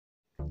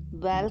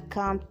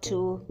Welcome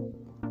to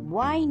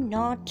Why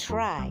Not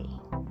Try?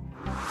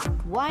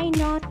 Why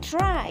not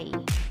try?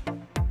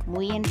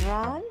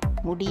 முயன்றால்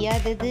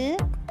முடியாதது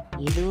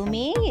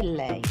எதுவுமே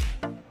இல்லை.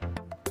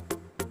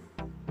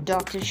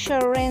 Dr.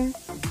 Sharon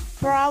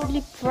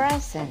proudly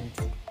presents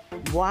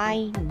Why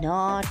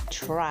Not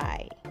Try?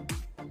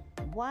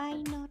 Why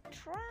not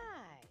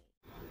try?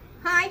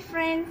 Hi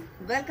friends,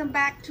 welcome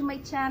back to my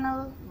channel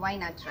Why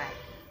Not Try?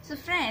 So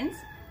friends,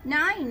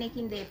 நான் இன்னைக்கு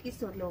இந்த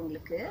எபிசோட்ல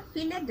உங்களுக்கு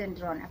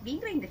Philodendron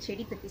அப்படிங்கிற இந்த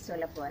செடி பத்தி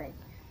சொல்ல போறேன்.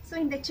 ஸோ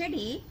இந்த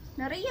செடி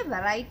நிறைய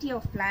வெரைட்டி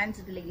ஆஃப் பிளான்ட்ஸ்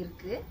இதில்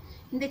இருக்கு.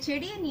 இந்த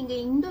செடியை நீங்க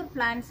இன்டோர்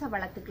பிளான்ட்ஸா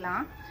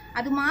வளர்த்துக்கலாம்.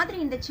 அது மாதிரி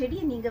இந்த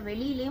செடியை நீங்க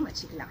வெளியிலயும்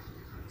வச்சுக்கலாம்.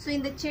 ஸோ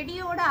இந்த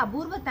செடியோட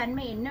அபூர்வ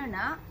தன்மை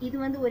என்னன்னா, இது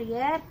வந்து ஒரு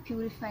ஏர்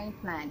பியூரிஃபைங்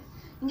பிளான்ட்.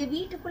 இங்க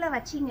வீட்டுக்குள்ள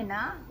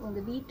வச்சீங்கன்னா உங்க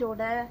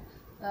வீட்டோட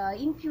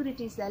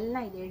இம்பியூரிட்டிஸ்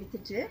எல்லாம் இதை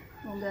எடுத்துட்டு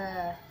உங்க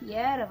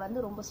ஏரை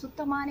வந்து ரொம்ப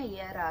சுத்தமான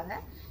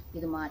ஏராக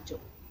இது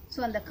மாற்றும்.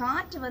 ஸோ அந்த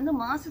காற்று வந்து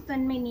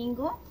மாசுத்தன்மை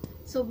நீங்கும்.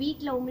 ஸோ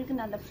வீட்டில் உங்களுக்கு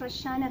நல்ல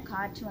ஃப்ரெஷ்ஷான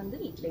காற்று வந்து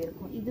வீட்டில்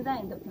இருக்கும். இதுதான்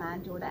இந்த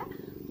பிளான்ட்டோட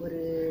ஒரு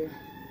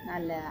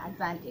நல்ல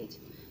அட்வான்டேஜ்.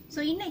 ஸோ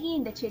இன்னைக்கு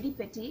இந்த செடி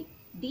பற்றி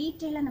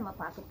டீட்டெயிலாக நம்ம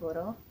பார்க்க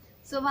போகிறோம்.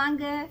 ஸோ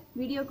வாங்க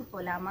வீடியோக்கு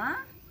போகலாமா?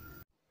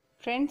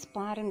 ஃப்ரெண்ட்ஸ்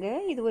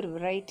பாருங்கள், இது ஒரு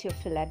வெரைட்டி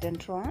ஆஃப்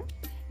Philodentron.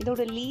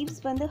 இதோட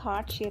லீவ்ஸ் வந்து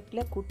ஹார்ட்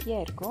ஷேப்பில்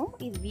குட்டியாக இருக்கும்.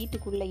 இது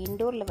வீட்டுக்குள்ளே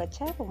இன்டோரில்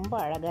வச்சா ரொம்ப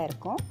அழகாக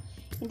இருக்கும்.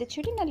 இந்த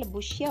செடி நல்ல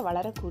புஷ்ஷியாக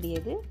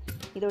வளரக்கூடியது.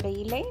 இதோட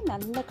இலை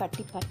நல்ல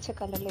கட்டி பச்சை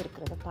கலரில்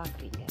இருக்கிறத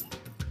பார்க்குறீங்க.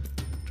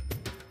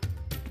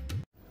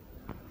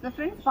 ஸோ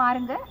ஃப்ரெண்ட்ஸ்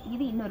பாருங்கள்,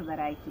 இது இன்னொரு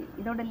வெரைட்டி.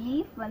 இதோட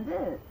லீஃப் வந்து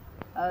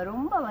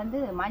ரொம்ப வந்து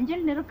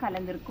மஞ்சள் நிறம்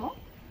கலந்துருக்கும்.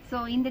 ஸோ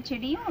இந்த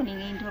செடியும்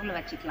நீங்கள் இன்டோரில்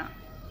வச்சுக்கலாம்.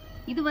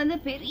 இது வந்து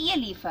பெரிய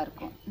லீஃபாக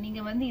இருக்கும்.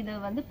 நீங்கள் வந்து இதை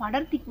வந்து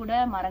படர்த்தி கூட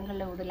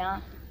மரங்களில்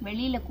விடலாம்,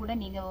 வெளியில் கூட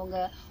நீங்கள்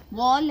உங்கள்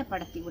வாலில்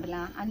படர்த்தி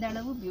விடலாம். அந்த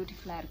அளவு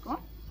பியூட்டிஃபுல்லாக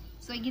இருக்கும்.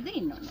 ஸோ இது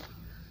இன்னொன்று.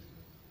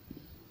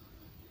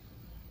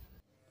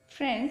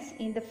 ஃப்ரெண்ட்ஸ்,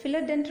 இந்த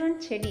Philodentron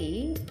செடி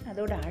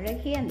அதோட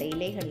அழகே அந்த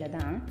இலைகளில்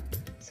தான்.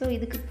 ஸோ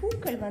இதுக்கு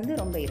பூக்கள் வந்து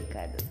ரொம்ப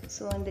இருக்காது.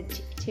 ஸோ அந்த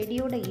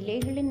செடியோட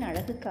இலைகளின்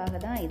அழகுக்காக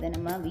தான் இதை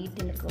நம்ம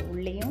வீட்டினுக்கு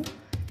உள்ளேயும்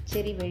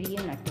செடி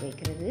வெளியும் நட்டு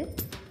வைக்கிறது.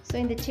 ஸோ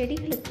இந்த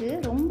செடிகளுக்கு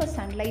ரொம்ப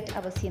சன்லைட்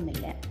அவசியம்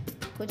இல்லை.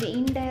 கொஞ்சம்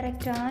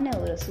இன்டைரக்டான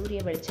ஒரு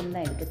சூரிய வெளிச்சம்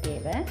தான் இதுக்கு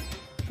தேவை.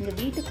 உங்கள்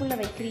வீட்டுக்குள்ளே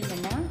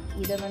வைக்கிறீங்கன்னா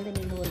இதை வந்து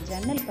நீங்கள் ஒரு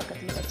ஜன்னல்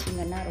பக்கத்தில்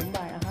வச்சிங்கன்னா ரொம்ப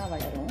அழகாக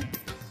வளரும்.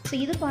 ஸோ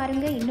இது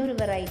பாருங்கள், இன்னொரு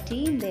வெரைட்டி.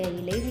 இந்த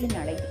இலைகளின்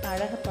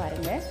அழகை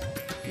பாருங்கள்.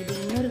 இது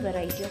இன்னொரு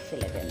வெரைட்டி ஆஃப்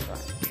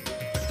Philodentron.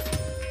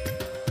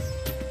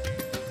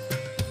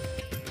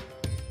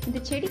 இந்த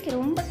செடிக்கு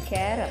ரொம்ப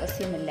கேர்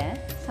அவசியம் இல்லை.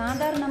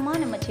 சாதாரணமாக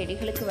நம்ம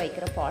செடிகளுக்கு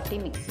வைக்கிற பாட்டி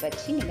மிக்ஸ்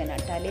வச்சு நீங்கள்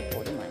நட்டாலே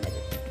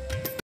போதுமானது.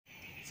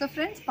 ஸோ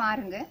ஃப்ரெண்ட்ஸ்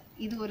பாருங்கள்,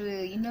 இது ஒரு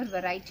இன்னொரு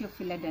வெரைட்டி ஆஃப்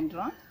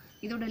Philodentron.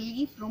 இதோட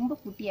லீஃப் ரொம்ப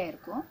குட்டியாக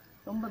இருக்கும்.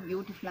 ரொம்ப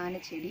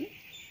பியூட்டிஃபுல்லான செடி.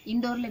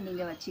 இன்டோரில்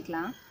நீங்கள்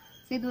வச்சுக்கலாம்.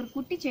 ஸோ இது ஒரு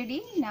குட்டி செடி.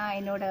 நான்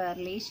என்னோட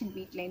ரிலேஷன்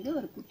வீட்டிலேருந்து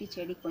ஒரு குட்டி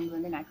செடி கொண்டு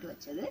வந்து நட்டு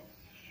வச்சது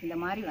இந்த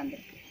மாதிரி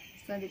வந்திருக்கு.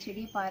 ஸோ இந்த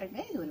செடியை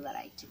பாருங்கள், இது ஒரு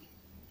வெரைட்டி.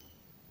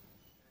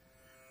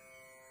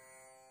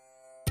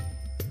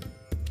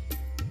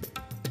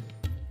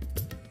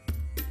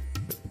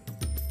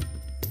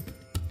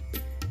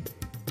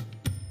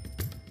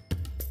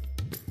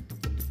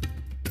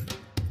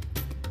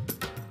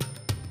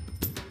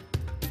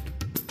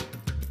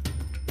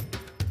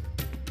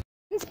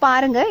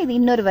 பாருங்க, இது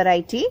இன்னொரு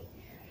வெரைட்டி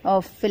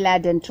ஆஃப்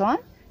Philodentron.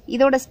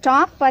 இதோட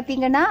ஸ்டாக்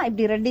பார்த்தீங்கன்னா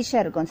இப்படி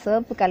ரெட்டிஷாக இருக்கும்,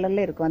 சிவப்பு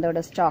கலரில் இருக்கும் அதோட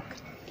ஸ்டாக்.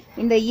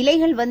 இந்த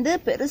இலைகள் வந்து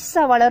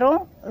பெருசாக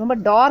வளரும், ரொம்ப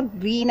டார்க்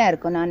க்ரீனாக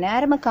இருக்கும். நான்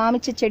நேரமாக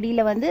காமிச்ச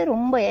செடியில் வந்து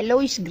ரொம்ப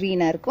எல்லோயிஷ்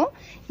க்ரீனாக இருக்கும்.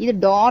 இது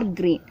டார்க்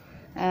க்ரீன்.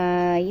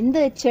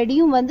 இந்த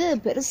செடியும் வந்து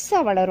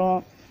பெருசாக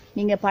வளரும்.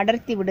 நீங்கள்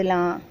படர்த்தி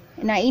விடலாம்.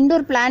 நான்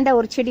இன்டோர் பிளான்ட்டாக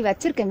ஒரு செடி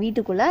வச்சுருக்கேன்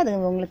வீட்டுக்குள்ளே, அது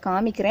உங்களுக்கு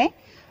காமிக்கிறேன்.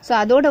 ஸோ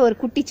அதோட ஒரு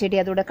குட்டி செடி,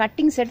 அதோட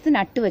கட்டிங்ஸ் எடுத்து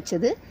நட்டு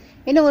வச்சது.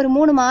 இன்னும் ஒரு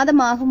 3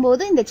 மாதம்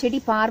ஆகும்போது இந்த செடி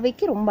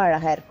பார்வைக்கு ரொம்ப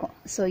அழகாக இருக்கும்.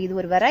 ஸோ இது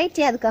ஒரு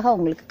வெரைட்டி, அதுக்காக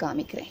உங்களுக்கு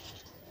காமிக்கிறேன்.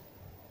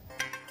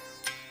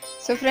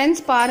 ஸோ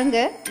ஃப்ரெண்ட்ஸ்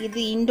பாருங்கள்,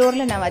 இது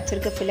இன்டோரில் நான்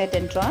வச்சுருக்க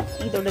Philodentron.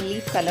 இதோட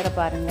லீஃப் கலரை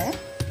பாருங்கள்.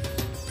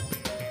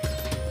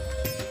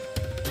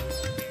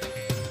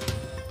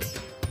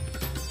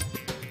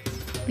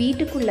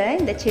 வீட்டுக்குள்ளே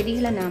இந்த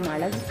செடிகளை நாம்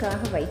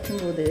அழகுக்காக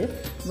வைக்கும்போது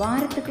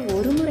வாரத்துக்கு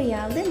ஒரு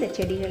முறையாவது இந்த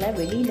செடிகளை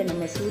வெளியில்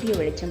நம்ம சூரிய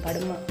வெளிச்சம்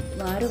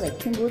படுமாறு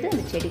வைக்கும்போது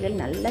அந்த செடிகள்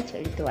நல்லா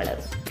செழித்து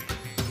வளரும்.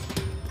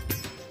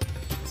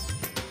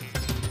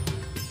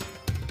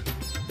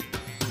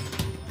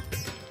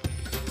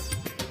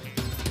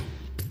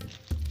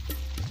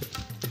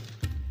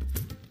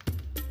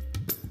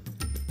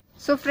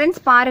 ஸோ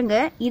ஃப்ரெண்ட்ஸ்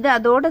பாருங்கள், இது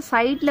அதோட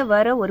சைடில்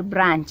வர ஒரு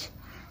பிரான்ச்.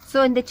 ஸோ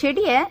இந்த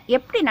செடியை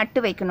எப்படி நட்டு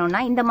வைக்கணும்னா,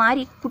 இந்த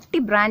மாதிரி குட்டி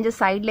பிரான்ச்சஸ்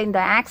சைடில்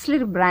இந்த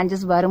ஆக்சிலரி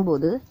பிரான்ச்சஸ்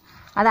வரும்போது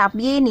அதை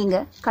அப்படியே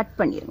நீங்கள் கட்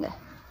பண்ணிடுங்க.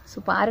 ஸோ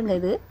பாருங்கள்,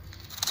 இது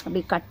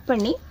அப்படி கட்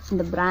பண்ணி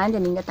இந்த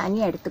பிரான்ச்சை நீங்கள்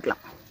தனியாக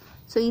எடுத்துக்கலாம்.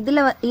 ஸோ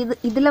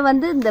இதில்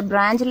வந்து இந்த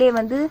பிரான்ச்லேயே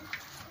வந்து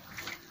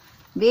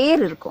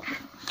வேர் இருக்கும்.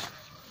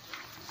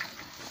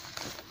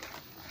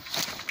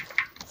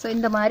 ஸோ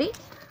இந்த மாதிரி.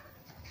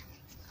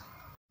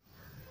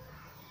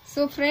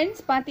 ஸோ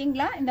ஃப்ரெண்ட்ஸ்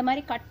பார்த்தீங்களா, இந்த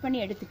மாதிரி கட் பண்ணி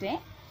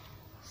எடுத்துட்டேன்.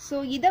 ஸோ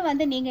இதை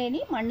வந்து நீங்கள் இனி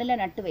மண்ணில்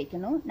நட்டு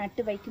வைக்கணும்.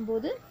 நட்டு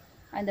வைக்கும்போது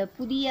அந்த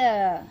புதிய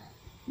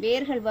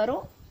வேர்கள்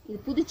வரும், இது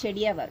புது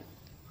செடியாக வரும்.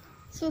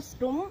 ஸோ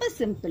ரொம்ப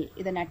சிம்பிள்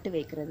இதை நட்டு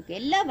வைக்கிறதுக்கு.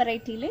 எல்லா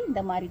வெரைட்டிலையும்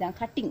இந்த மாதிரி தான்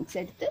கட்டிங்ஸ்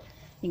எடுத்து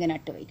நீங்கள்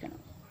நட்டு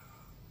வைக்கணும்.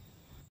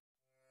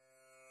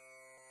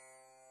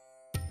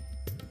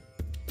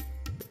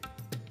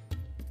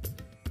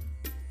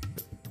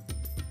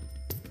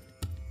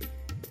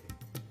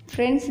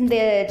 ஃப்ரெண்ட்ஸ், இந்த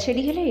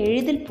செடிகளை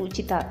எளிதில்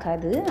பூச்சி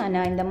தாக்காது.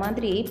 ஆனால் இந்த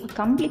மாதிரி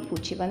கம்பளி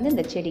பூச்சி வந்து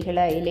இந்த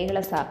செடிகளை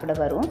இலைகளை சாப்பிட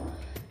வரும்.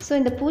 ஸோ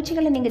இந்த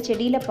பூச்சிகளை நீங்கள்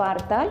செடியில்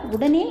பார்த்தால்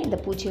உடனே இந்த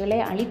பூச்சிகளை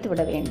அழித்து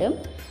விட வேண்டும்.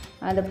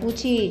 அந்த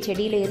பூச்சி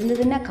செடியில்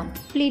இருந்ததுன்னா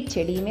கம்ப்ளீட்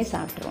செடியுமே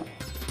சாப்பிட்ரும்.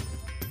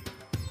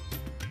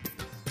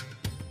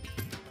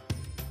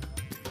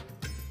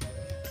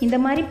 இந்த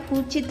மாதிரி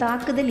பூச்சி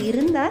தாக்குதல்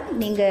இருந்தால்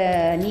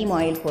நீங்கள் நீம்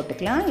ஆயில்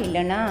போட்டுக்கலாம்,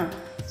 இல்லைன்னா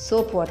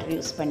சோப் வாட்டர்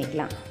யூஸ்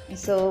பண்ணிக்கலாம்.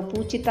 ஸோ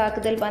பூச்சி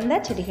தாக்குதல்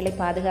வந்தால் செடிகளை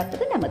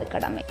பாதுகாப்பது நமது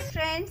கடமை.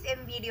 ஃப்ரெண்ட்ஸ்,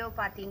 என் வீடியோ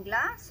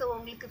பார்த்தீங்களா? ஸோ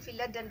உங்களுக்கு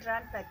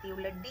Philodendron பற்றி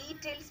உள்ள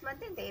டீட்டெயில்ஸ்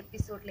வந்து இந்த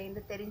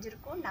எபிசோட்லேருந்து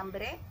தெரிஞ்சிருக்கும்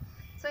நம்புகிறேன்.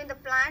 ஸோ இந்த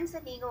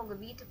பிளான்ஸை நீங்கள்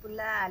உங்கள்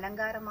வீட்டுக்குள்ளே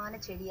அலங்காரமான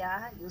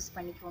செடியாக யூஸ்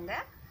பண்ணிக்கோங்க.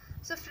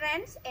 ஸோ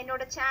ஃப்ரெண்ட்ஸ்,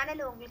 என்னோட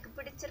சேனல் உங்களுக்கு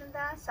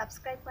பிடிச்சிருந்தா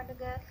சப்ஸ்கிரைப்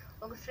பண்ணுங்கள்,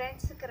 உங்கள்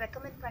ஃப்ரெண்ட்ஸுக்கு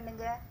ரெக்கமெண்ட்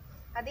பண்ணுங்கள்.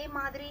 அதே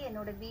மாதிரி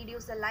என்னோட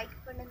வீடியோஸை லைக்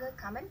பண்ணுங்கள்,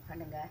 கமெண்ட்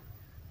பண்ணுங்கள்.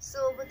 So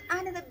with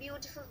another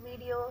beautiful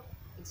video,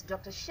 it's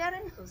Dr.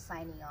 Sharon who's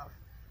signing off.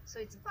 So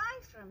it's bye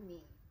from me.